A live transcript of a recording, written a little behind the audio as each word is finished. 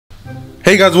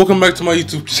Hey guys, welcome back to my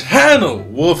YouTube channel.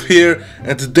 Wolf here,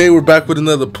 and today we're back with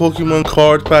another Pokemon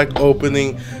card pack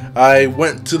opening. I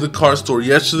went to the card store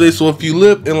yesterday, so if you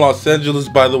live in Los Angeles,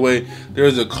 by the way, there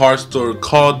is a card store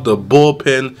called the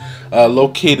Bullpen,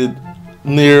 located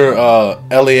near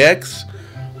LAX.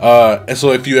 And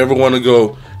so if you ever want to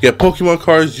go get Pokemon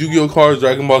cards, Yu-Gi-Oh cards,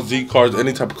 Dragon Ball Z cards,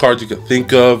 any type of cards you can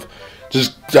think of,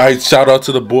 I shout out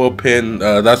to the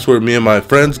Bullpen. That's where me and my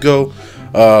friends go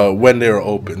when they're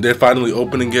open. They're finally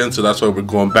open again, so that's why we're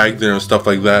going back there and stuff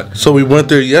like that. So we went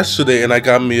there yesterday, and I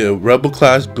got me a Rebel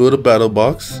Class Build a Battle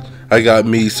box. I got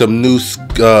me some new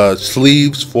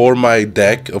sleeves for my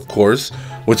deck, of course,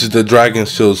 which is the Dragon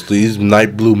Shield sleeves,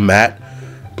 Night Blue Matte.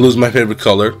 Blue is my favorite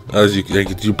color, as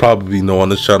you probably know on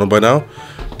this channel by now.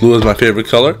 Blue is my favorite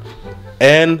color.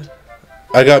 And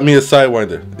I got me a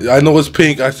Sidewinder. I know it's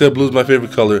pink. I said blue is my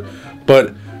favorite color,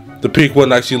 but the pink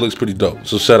one actually looks pretty dope,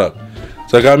 so shut up.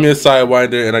 So I got me a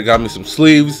Sidewinder and I got me some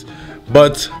sleeves,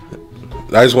 but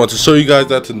I just want to show you guys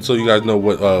that and so you guys know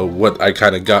what I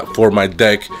kind of got for my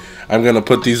deck. I'm gonna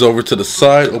put these over to the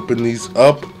side, open these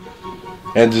up,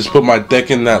 and just put my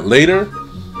deck in that later.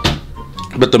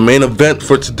 But the main event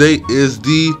for today is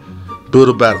the Build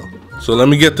a Battle. So let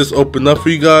me get this opened up for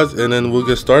you guys, and then we'll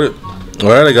get started. All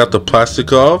right, I got the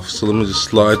plastic off, so let me just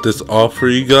slide this off for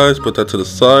you guys. Put that to the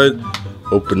side.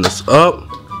 Open this up.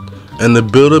 And the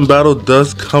Build a Battle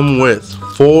does come with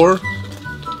 4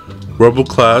 Rebel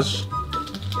Class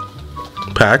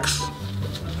packs.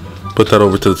 Put that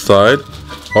over to the side.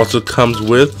 Also comes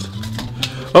with,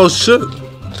 oh shit,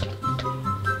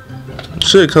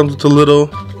 it comes with a little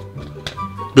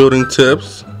building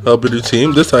tips, helping your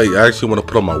team. This I actually want to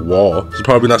put on my wall. It's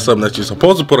probably not something that you're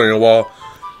supposed to put on your wall,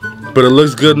 but it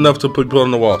looks good enough to put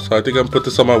on the wall. So I think I'm gonna put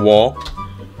this on my wall.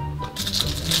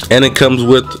 And it comes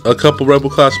with a couple Rebel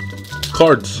Class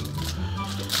cards.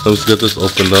 Let's get this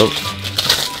opened up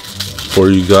for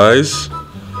you guys.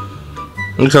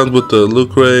 It comes with the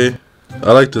Lucre.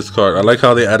 I like this card. I like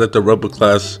how they added the Rebel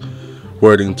Class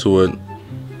wording to it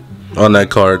on that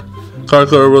card. Card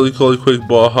really cool. Quick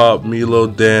Ball Hop, Milo,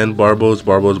 Dan, Barbos,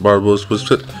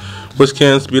 Which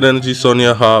Can, Speed Energy,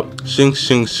 Sonia, Hop, Shinx,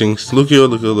 Lucio,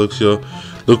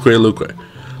 Lucre.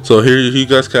 So here you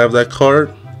guys can have that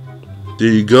card. There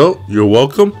you go. You're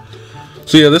welcome.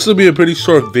 So yeah, this will be a pretty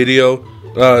short video.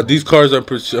 These cards I'm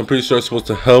pretty sure are supposed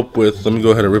to help with. Let me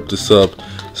go ahead and rip this up.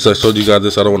 So I showed you guys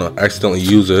this. I don't want to accidentally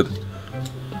use it.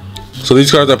 So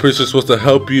these cards I'm pretty sure are supposed to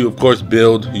help you, of course,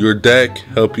 build your deck.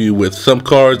 Help you with some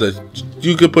cards that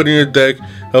you could put in your deck.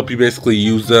 Help you basically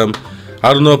use them.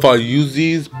 I don't know if I'll use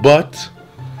these, but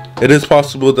it is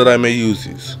possible that I may use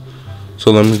these.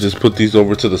 So let me just put these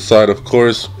over to the side, of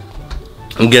course,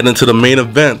 and get into the main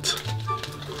event.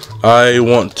 I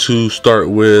want to start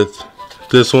with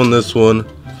this one. I'm gonna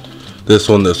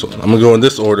go in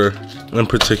this order in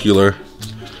particular.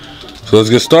 So let's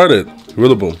get started.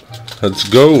 Rillaboom. Let's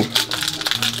go.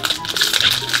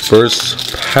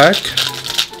 First pack.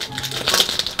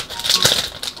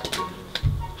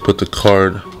 Put the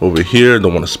card over here.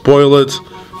 Don't want to spoil it.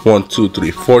 1, 2,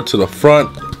 3, 4 to the front.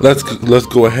 Let's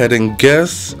go ahead and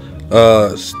guess.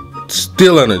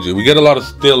 Steel Energy. We get a lot of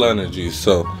Steel Energy,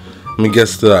 so let me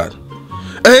guess that.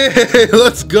 Hey,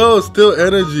 let's go. Steel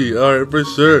Energy. All right, for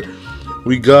sure.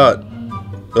 We got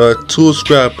Tool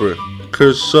Scrapper,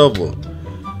 Curse Shovel,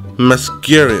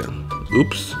 Masquerian.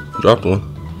 Oops, dropped one.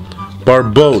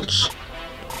 Barboach,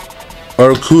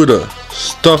 Arcuda,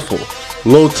 Stuffle,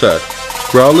 Lotad,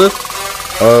 Growlithe,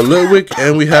 Litwick,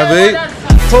 and we have a,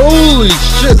 holy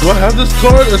shit, do I have this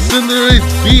card? A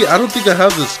Cinderace B. I don't think I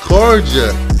have this card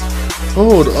yet.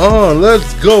 Hold on,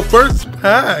 let's go. First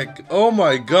pack. Oh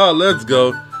my god, let's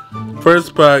go.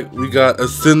 First pack, we got a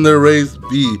Cinderace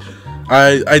B.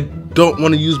 I don't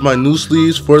want to use my new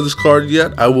sleeves for this card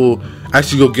yet. I will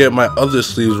actually go get my other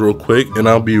sleeves real quick, and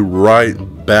I'll be right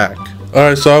back.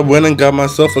 Alright, so I went and got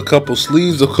myself a couple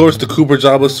sleeves. Of course, the Cooper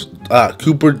Jaw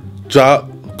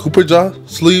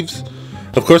sleeves.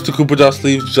 Of course, the Cooper Jaw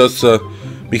sleeves, just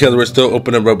because we're still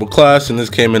opening Rebel Class, and this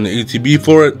came in the ETB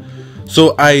for it.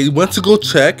 So I went to go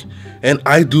check, and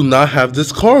I do not have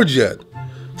this card yet.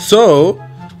 So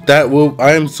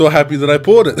I am so happy that I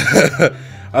pulled it.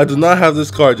 I do not have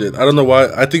this card yet. I don't know why.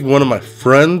 I think one of my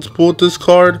friends pulled this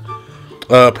card.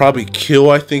 Probably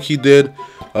Kill, I think he did.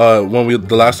 The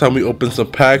last time we opened some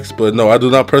packs. But no, I do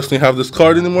not personally have this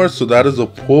card anymore. So that is a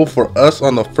pull for us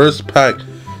on the first pack.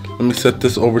 Let me set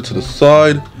this over to the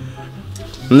side.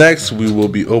 Next, we will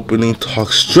be opening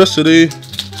Toxtricity.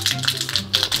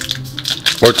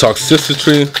 Or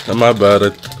Toxicity. My bad.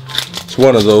 It's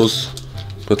one of those.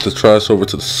 Put the trash over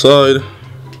to the side.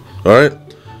 Alright.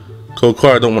 Code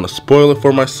card, I don't want to spoil it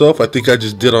for myself. I think I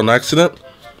just did on accident.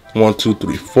 1, 2,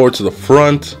 3, 4 to the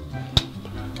front.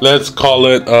 Let's call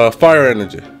it fire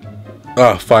energy.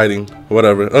 Fighting,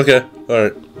 whatever. Okay,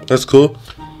 alright, that's cool.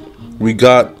 We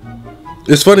got,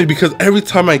 it's funny because every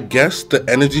time I guess the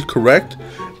energy correct,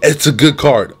 it's a good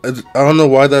card. I don't know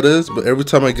why that is, but every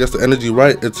time I guess the energy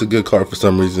right, it's a good card for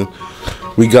some reason.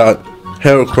 We got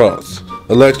Heracross,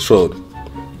 Electrode,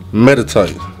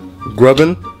 Meditite,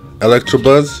 Grubbin,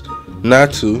 Electabuzz,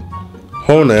 Natu,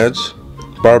 Honedge,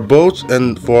 Barboach,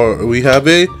 and we have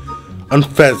a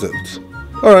Unfezant.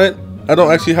 Alright, I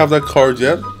don't actually have that card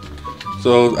yet,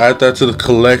 so add that to the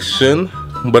collection,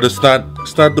 but it's not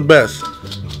the best.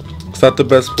 It's not the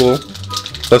best pull.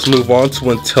 Let's move on to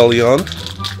Inteleon.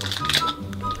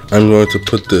 I'm going to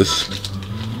put this,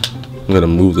 I'm going to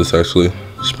move this actually.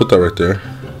 Just put that right there.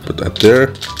 Put that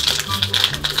there.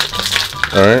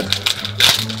 Alright.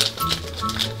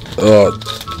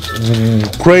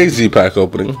 Crazy pack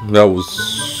opening. That was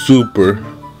super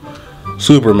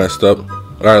messed up.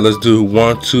 Alright, let's do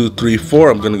 1, 2, 3, 4.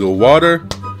 I'm gonna go water.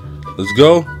 Let's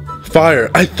go. Fire.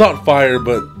 I thought fire,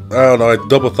 but I don't know. I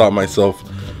double thought myself.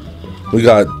 We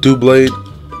got Doublade,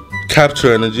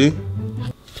 Capture Energy,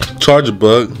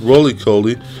 Charjabug,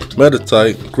 Roly-Poly,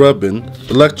 Meditite, Grubbin,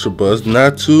 Electabuzz,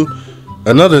 Natu,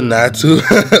 another Natu,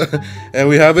 and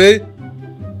we have a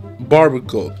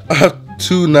Barbarco. I have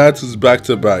 2 Natus back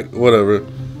to back, whatever.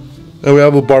 And we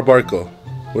have a Barbarco,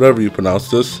 whatever you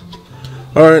pronounce this.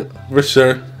 Alright, for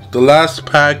sure. The last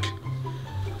pack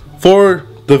for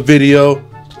the video.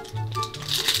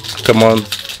 Come on,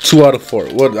 2 out of 4.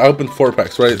 What? I opened 4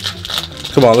 packs, right?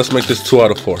 Come on, let's make this 2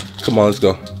 out of 4. Come on, let's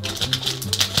go.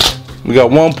 We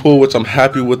got 1 pull, which I'm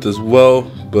happy with as well,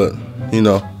 but you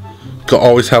know, could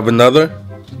always have another.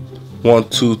 1,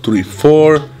 2, 3,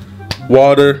 4.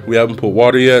 Water. We haven't put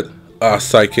water yet.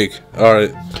 Psychic.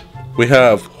 Alright. We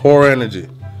have Horror Energy,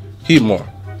 Heatmore,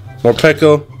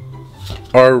 Morpeko,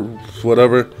 or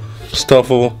whatever,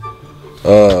 Stuffle,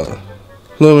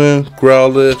 Lumen,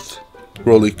 Growlithe,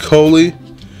 Roly-Poly,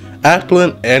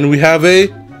 Applin, and we have a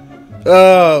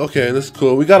okay, that's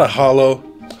cool. We got a Hollow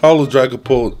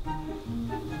Dragapult.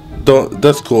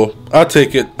 That's cool. I'll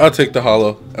take it. I'll take the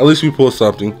Hollow. At least we pull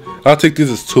something. I'll take these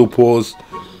as 2 pulls.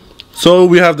 So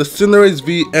we have the Cinderace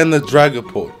V and the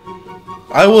Dragapult.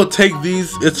 I will take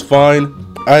these. It's fine.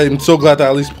 I'm so glad that I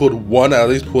at least pulled one. I at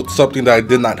least pulled something that I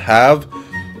did not have,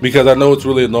 because I know it's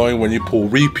really annoying when you pull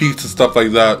repeats and stuff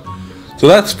like that. So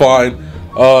that's fine.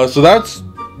 So that's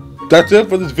it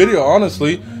for this video.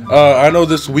 Honestly, I know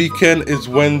this weekend is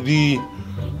when the,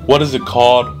 what is it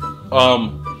called?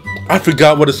 I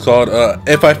forgot what it's called.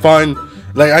 If I find,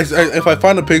 if I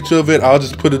find a picture of it, I'll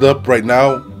just put it up right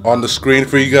now on the screen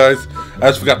for you guys. I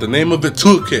just forgot the name of it.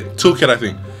 Toolkit, I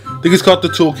think it's called the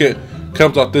Toolkit.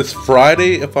 Comes out this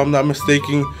Friday, if I'm not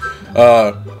mistaken.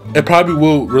 It probably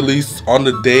will release on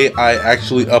the day I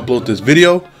actually upload this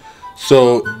video.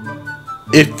 So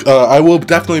if I will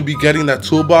definitely be getting that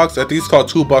toolbox. I think it's called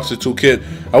Toolbox or Toolkit.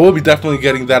 I will be definitely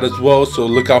getting that as well, so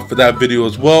look out for that video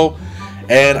as well.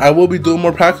 And I will be doing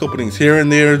more pack openings here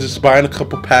and there, just buying a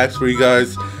couple packs for you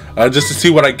guys, just to see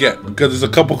what I get, because there's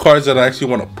a couple cards that I actually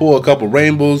want to pull, a couple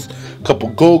rainbows, a couple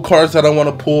gold cards that I want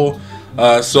to pull.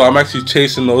 So I'm actually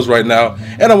chasing those right now,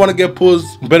 and I want to get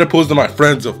pulls, better pulls than my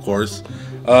friends, of course.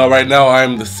 Right now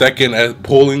I'm the second at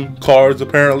pulling cards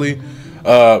apparently.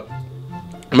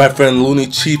 My friend Looney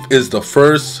Chief is the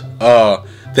first,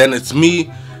 then it's me,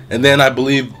 and then I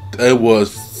believe it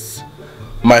was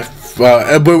my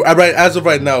as of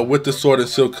right now with the Sword and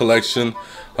Shield collection,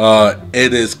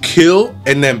 it is Kill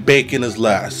and then Bacon is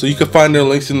last. So you can find their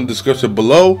links in the description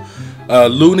below.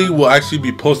 Looney will actually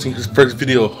be posting his first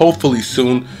video hopefully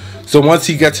soon. So once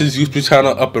he gets his YouTube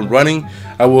channel up and running,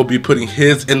 I will be putting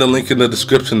his in the link in the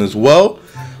description as well.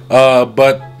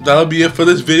 But that'll be it for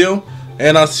this video,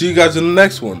 and I'll see you guys in the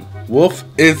next one. Wolf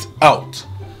is out.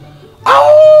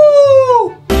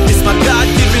 Oh! It's my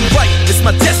God-given right, it's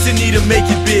my destiny to make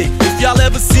it big. If y'all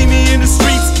ever see me in the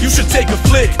streets, you should take a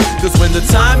flick. Cause when the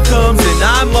time comes and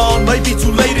I'm on, might be too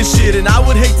late and shit. And I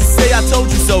would hate to say I told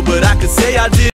you so, but I could say I did.